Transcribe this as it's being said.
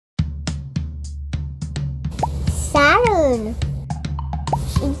Saturn,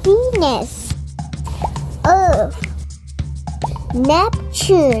 Venus, Earth,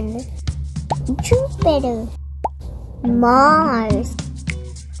 Neptune, Jupiter, Mars.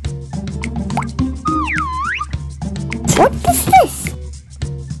 What is this?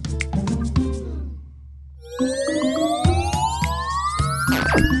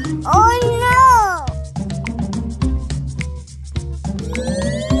 Oh no!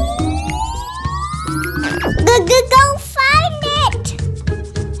 Go find it!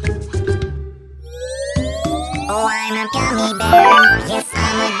 Oh, I'm a gummy bear. Yes,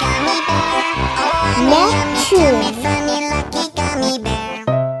 I'm a gummy bear. Oh, I'm Neptune, a funny, lucky gummy bear.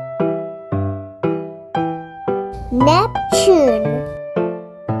 Neptune,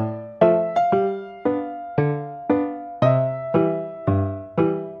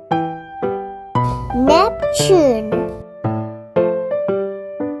 Neptune,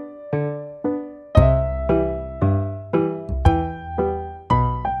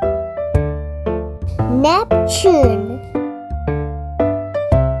 Neptune.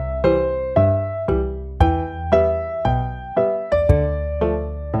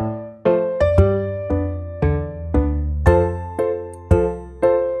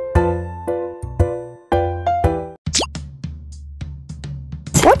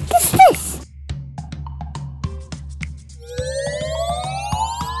 What is this?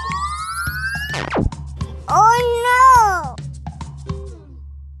 Oh no!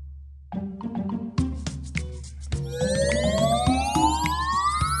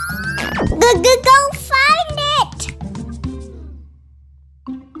 Go find it!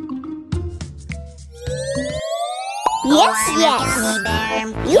 Yes,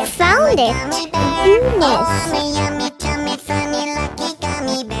 you found it. Venus, Yummy, tummy, funny, lucky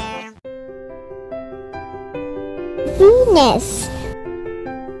gummy bear. Venus,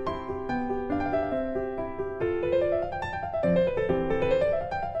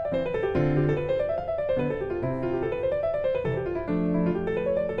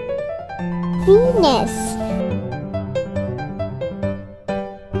 Venus,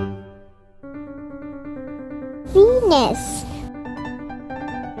 Venus,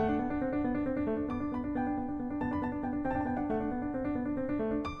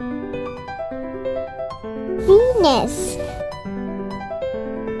 Venus.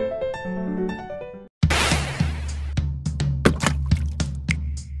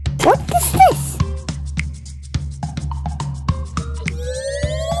 What is this?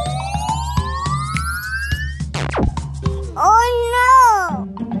 Oh no!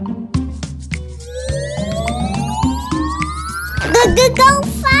 Go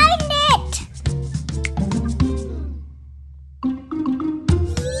find it!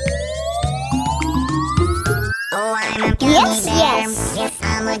 Oh, I'm a gummy bear. Yes,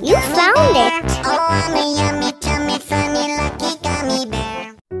 I'm a you gummy found bear. it. Oh, I'm a yummy, tummy, funny, lucky gummy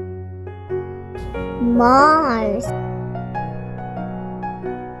bear. Mars,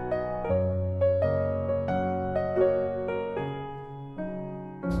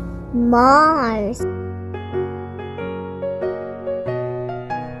 Mars,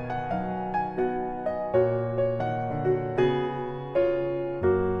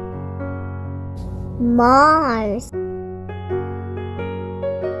 Mars,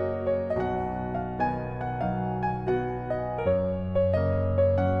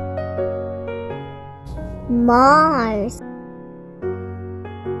 Mars.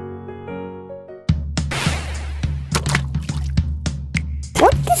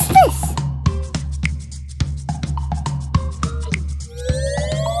 What is this?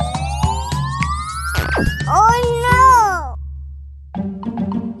 Oh no!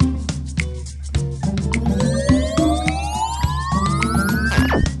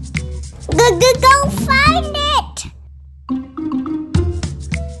 Go find it!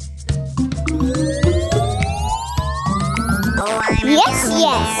 Oh, I'm a Yes, gummy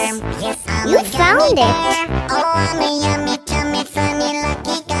yes. bear. Yes, I'm You a gummy found bear. it. Oh, I'm a yummy, tummy, funny,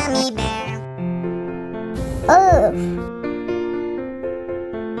 lucky gummy bear. Earth,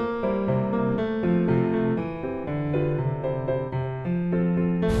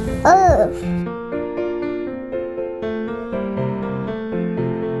 Earth,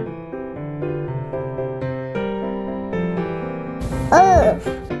 Earth,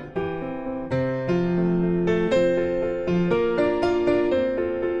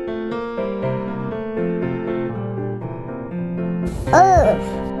 Earth.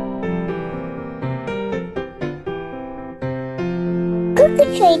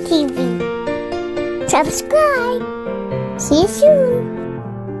 Subcribers TV. Subscribe. See you soon.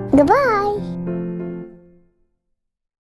 Goodbye.